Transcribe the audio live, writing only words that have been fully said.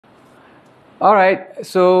Alright,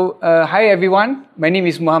 so hi everyone. My name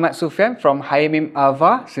is Muhammad Sufyan from Hayamim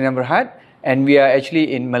Ava, Sdn Bhd, and we are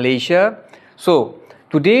actually in Malaysia. So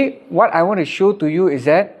today, what I want to show to you is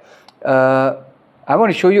that I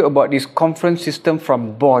want to show you about this conference system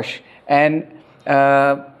from Bosch, and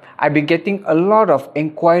I've been getting a lot of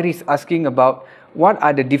inquiries asking about what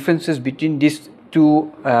are the differences between these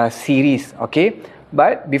two series. Okay,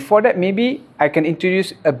 but before that, maybe I can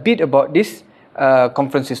introduce a bit about this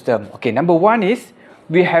conference system. Okay, number one is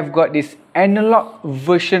we have got this analog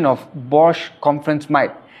version of Bosch conference mic.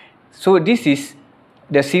 So this is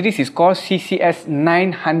the series is called CCS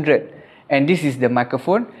 900, and this is the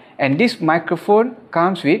microphone, and this microphone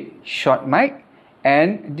comes with short mic,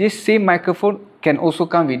 and this same microphone can also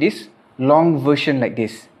come with this long version like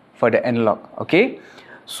this for the analog. Okay,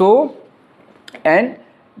 so and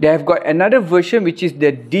they have got another version which is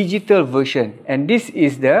the digital version, and this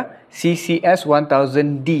is the CCS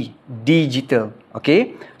 1000D digital.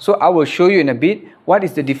 Okay, so I will show you in a bit what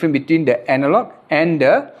is the difference between the analog and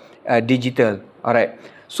the digital. Alright,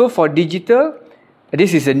 so for digital,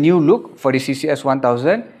 this is a new look for the CCS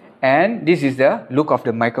 1000, and this is the look of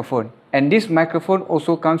the microphone, and this microphone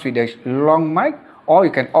also comes with a long mic, or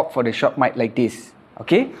you can opt for the short mic like this.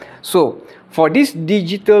 Okay, so for this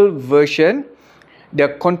digital version,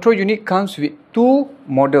 the control unit comes with two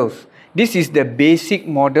models. This is the basic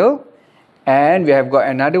model, and we have got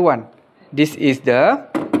another one. This is the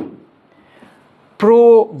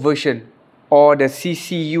Pro version, or the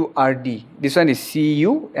CCURD. This one is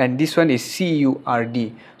CU and this one is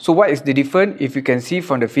CURD. So what is the difference? If you can see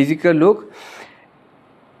from the physical look,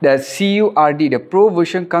 the CURD, the Pro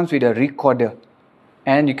version, comes with a recorder,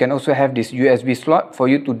 and you can also have this USB slot for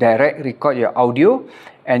you to direct record your audio,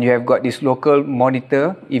 and you have got this local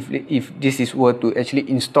monitor. If this is were to actually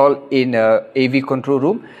install in a AV control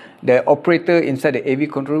room, the operator inside the AV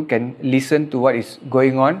control room can listen to what is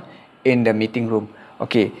going on in the meeting room.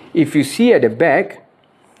 Okay, if you see at the back,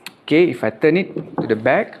 okay, if I turn it to the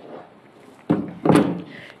back,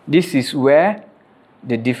 this is where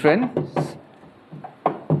the difference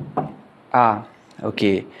are.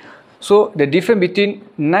 Okay, so the difference between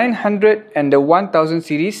 900 and the 1000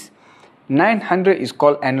 series, 900 is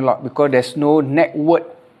called analog because there's no network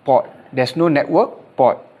port. There's no network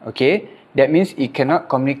port. Okay, that means it cannot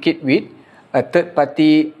communicate with a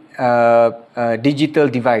third-party digital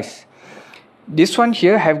device. This one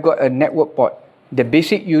here have got a network port. The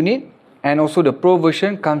basic unit and also the Pro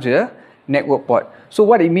version comes with a network port. So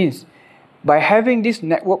what it means, by having this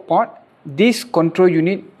network port, this control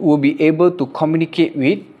unit will be able to communicate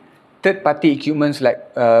with third-party equipments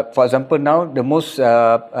like, for example, now the most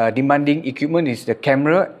demanding equipment is the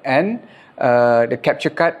camera and the capture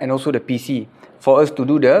card and also the PC for us to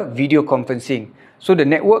do the video conferencing. So the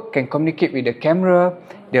network can communicate with the camera.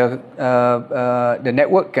 The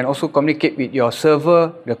network can also communicate with your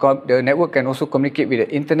server. The network can also communicate with the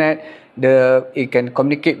internet. It can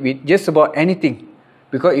communicate with just about anything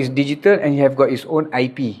because it's digital and you have got its own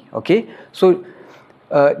IP. Okay, so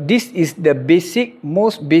this is the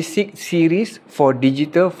most basic series for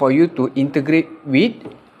digital for you to integrate with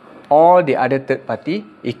all the other third-party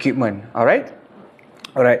equipment. Alright,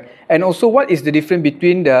 and also what is the difference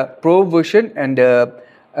between the Pro version and the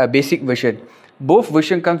basic version? Both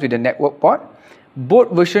version comes with a network port.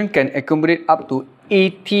 Both version can accommodate up to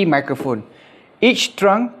 80 microphone. Each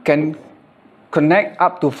trunk can connect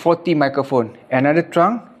up to 40 microphone. Another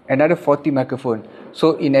trunk, another 40 microphone.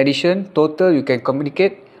 So in addition, total you can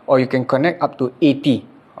communicate or you can connect up to 80.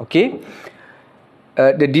 Okay.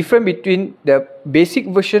 The difference between the basic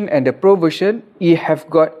version and the Pro version, you have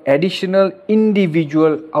got additional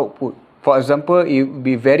individual output. For example, it will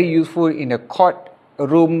be very useful in a court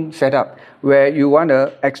room setup where you want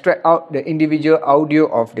to extract out the individual audio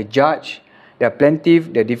of the judge, the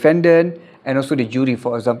plaintiff, the defendant, and also the jury,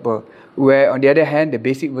 for example. Where on the other hand, the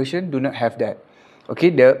basic version do not have that. Okay,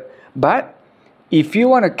 but if you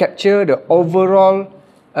want to capture the overall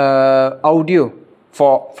audio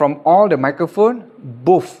from all the microphone,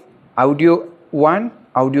 both audio 1,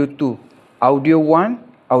 audio 2, audio 1,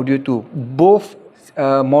 audio 2, both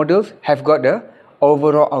models have got the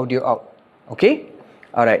overall audio out. Okay,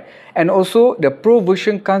 alright, and also the Pro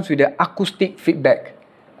version comes with the acoustic feedback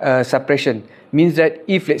suppression. Means that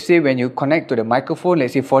if, let's say, when you connect to the microphone,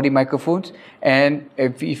 let's say 40 microphones, and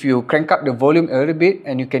if you crank up the volume a little bit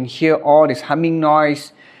and you can hear all this humming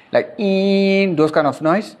noise, like those kind of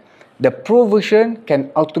noise, the Pro version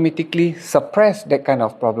can automatically suppress that kind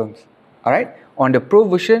of problems. Alright, on the Pro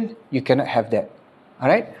version, you cannot have that.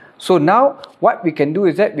 Alright, so now what we can do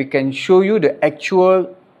is that we can show you the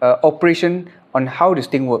actual operation on how this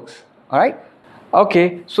thing works. Alright,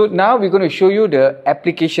 Okay, so now we're going to show you the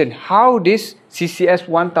application, how this CCS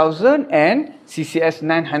 1000 and CCS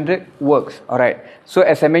 900 works. Alright, so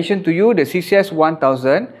as I mentioned to you, the CCS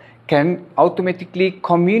 1000 can automatically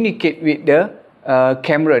communicate with the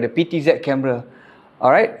camera, the PTZ camera.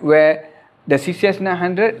 Alright, where the CCS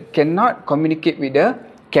 900 cannot communicate with the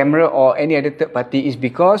camera or any other third party is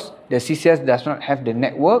because the CCS does not have the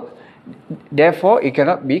network. Therefore, it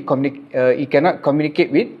cannot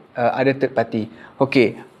communicate with other third party.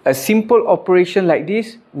 Okay, a simple operation like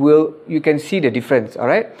this you can see the difference. All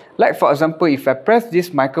right, like for example, if I press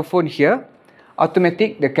this microphone here,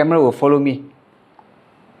 automatic the camera will follow me.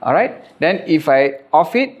 All right, then if I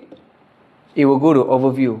off it, it will go to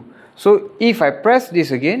overview. So if I press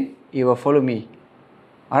this again, it will follow me.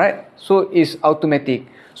 All right, so it's automatic.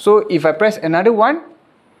 So if I press another one,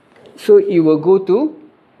 so it will go to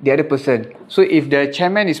the other person. So if the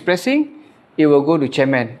chairman is pressing, it will go to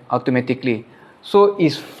chairman automatically. So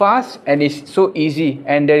it's fast and it's so easy,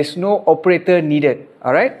 and there is no operator needed.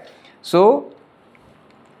 All right. So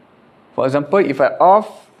for example, if I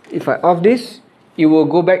off this, it will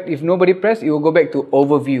go back. If nobody press, it will go back to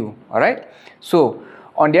overview. All right. So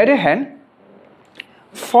on the other hand,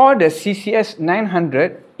 for the CCS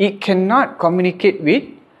 900, it cannot communicate with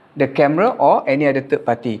the camera or any other third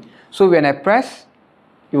party. So when I press,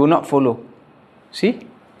 it will not follow. See?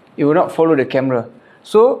 It will not follow the camera.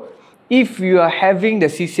 So if you are having the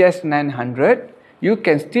CCS 900, you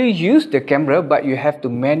can still use the camera, but you have to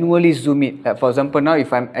manually zoom it. Like for example, now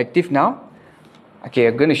if I'm active now, okay,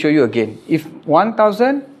 I'm going to show you again. If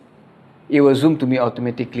 1000, it will zoom to me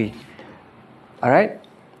automatically. Alright?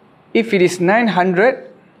 If it is 900,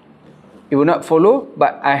 it will not follow,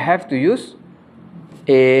 but I have to use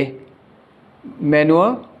a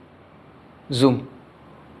manual zoom.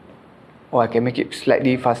 Or I can make it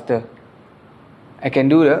slightly faster. I can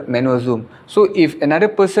do the manual zoom. So if another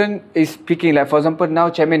person is speaking, like for example now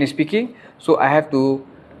chairman is speaking, so I have to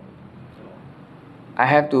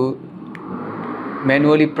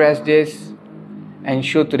manually press this and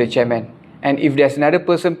show to the chairman. And if there's another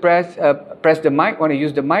person press the mic, want to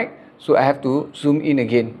use the mic, so I have to zoom in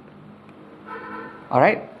again.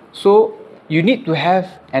 Alright, so you need to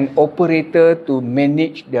have an operator to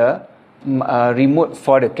manage the remote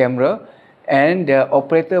for the camera, and the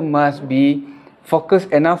operator must be focused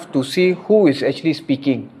enough to see who is actually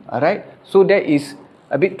speaking. Alright, so that is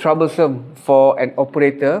a bit troublesome for an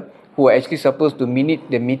operator who are actually supposed to manage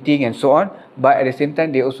the meeting and so on, but at the same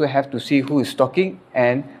time they also have to see who is talking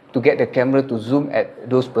and to get the camera to zoom at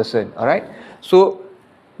those person. Alright, so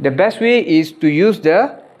the best way is to use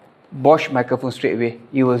the Bosch microphone straight away.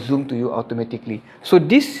 It will zoom to you automatically. So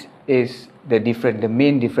this is the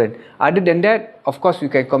main difference. Other than that, of course, you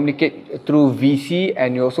can communicate through VC,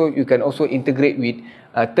 and you can also integrate with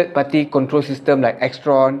third-party control system like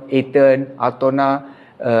Extron, Aton, Altona,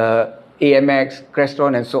 AMX,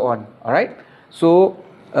 Crestron, and so on. All right. So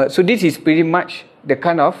this is pretty much the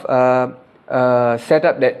kind of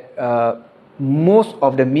setup that most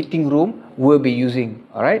of the meeting room will be using.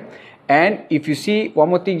 All right. And if you see, one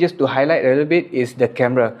more thing just to highlight a little bit is the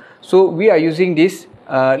camera. So we are using this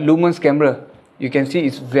Lumens camera. You can see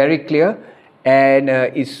it's very clear, and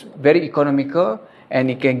it's very economical, and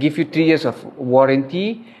it can give you 3 years of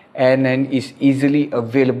warranty, and then it's easily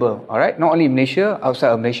available. Alright, not only in Malaysia,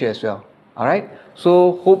 outside of Malaysia as well. Alright,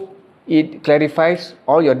 so hope it clarifies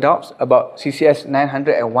all your doubts about CCS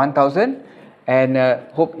 900 and 1000, and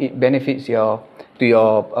hope it benefits to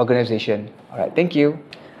your organization. Alright, thank you.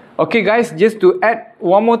 Okay guys, just to add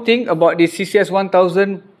one more thing about the CCS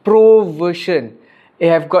 1000 Pro version. It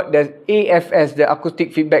have got the AFS, the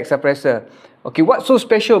acoustic feedback suppressor. Okay, what's so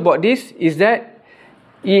special about this is that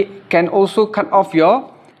it can also cut off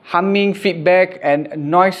your humming, feedback, and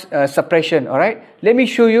noise suppression. Alright, let me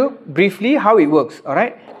show you briefly how it works.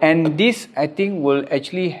 Alright, and this I think will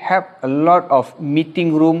actually help a lot of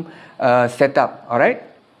meeting room setup. Alright,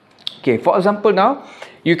 okay, for example now,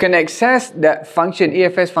 you can access that function,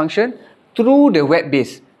 AFS function, through the web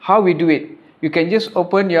base. How we do it? You can just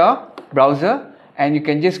open your browser and you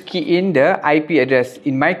can just key in the IP address.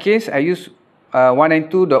 In my case, I use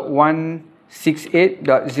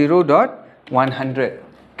 192.168.0.100. You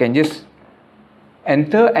can just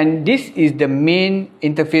enter, and this is the main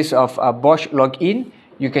interface of Bosch login.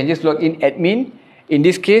 You can just log in admin. In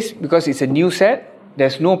this case, because it's a new set,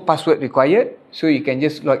 there's no password required, so you can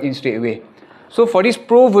just log in straight away. So for this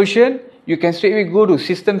Pro version, you can straight away go to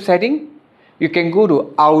System Setting. You can go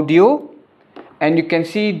to Audio, and you can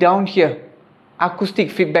see down here, Acoustic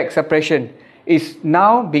Feedback Suppression is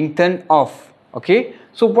now being turned off. Okay,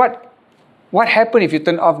 so what happens if you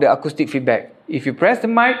turn off the acoustic feedback? If you press the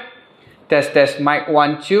mic, Test, test, mic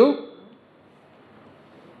 1, 2.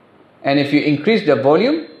 And if you increase the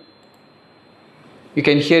volume, you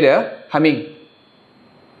can hear the humming.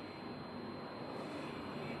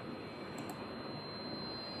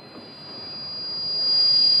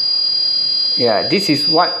 Yeah, this is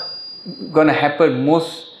what gonna happen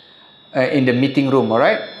most in the meeting room,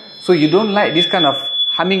 alright? So you don't like this kind of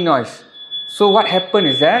humming noise. So what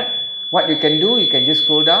happens is that, what you can do, you can just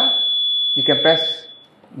scroll down, you can press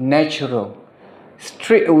natural.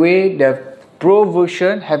 Straight away, the Pro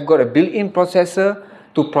version have got a built-in processor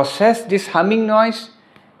to process this humming noise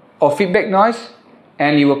or feedback noise,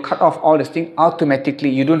 and you will cut off all the thing automatically.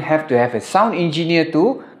 You don't have to have a sound engineer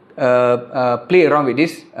to play around with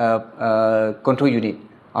this control unit.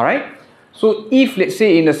 Alright? So if, let's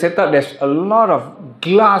say, in the setup there's a lot of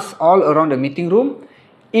glass all around the meeting room,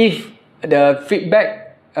 if the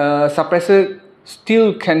feedback suppressor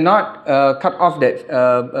still cannot cut off that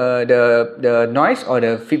the noise or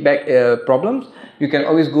the feedback problems, you can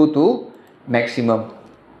always go to maximum.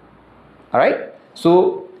 Alright?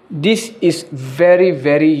 So this is very,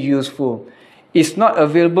 very useful. It's not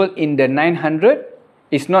available in the 900.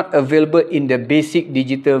 It's not available in the basic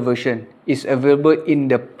digital version. It's available in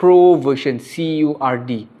the Pro version,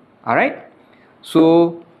 CURD. Alright?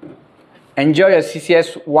 So enjoy your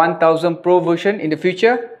CCS 1000 Pro version in the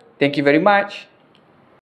future. Thank you very much.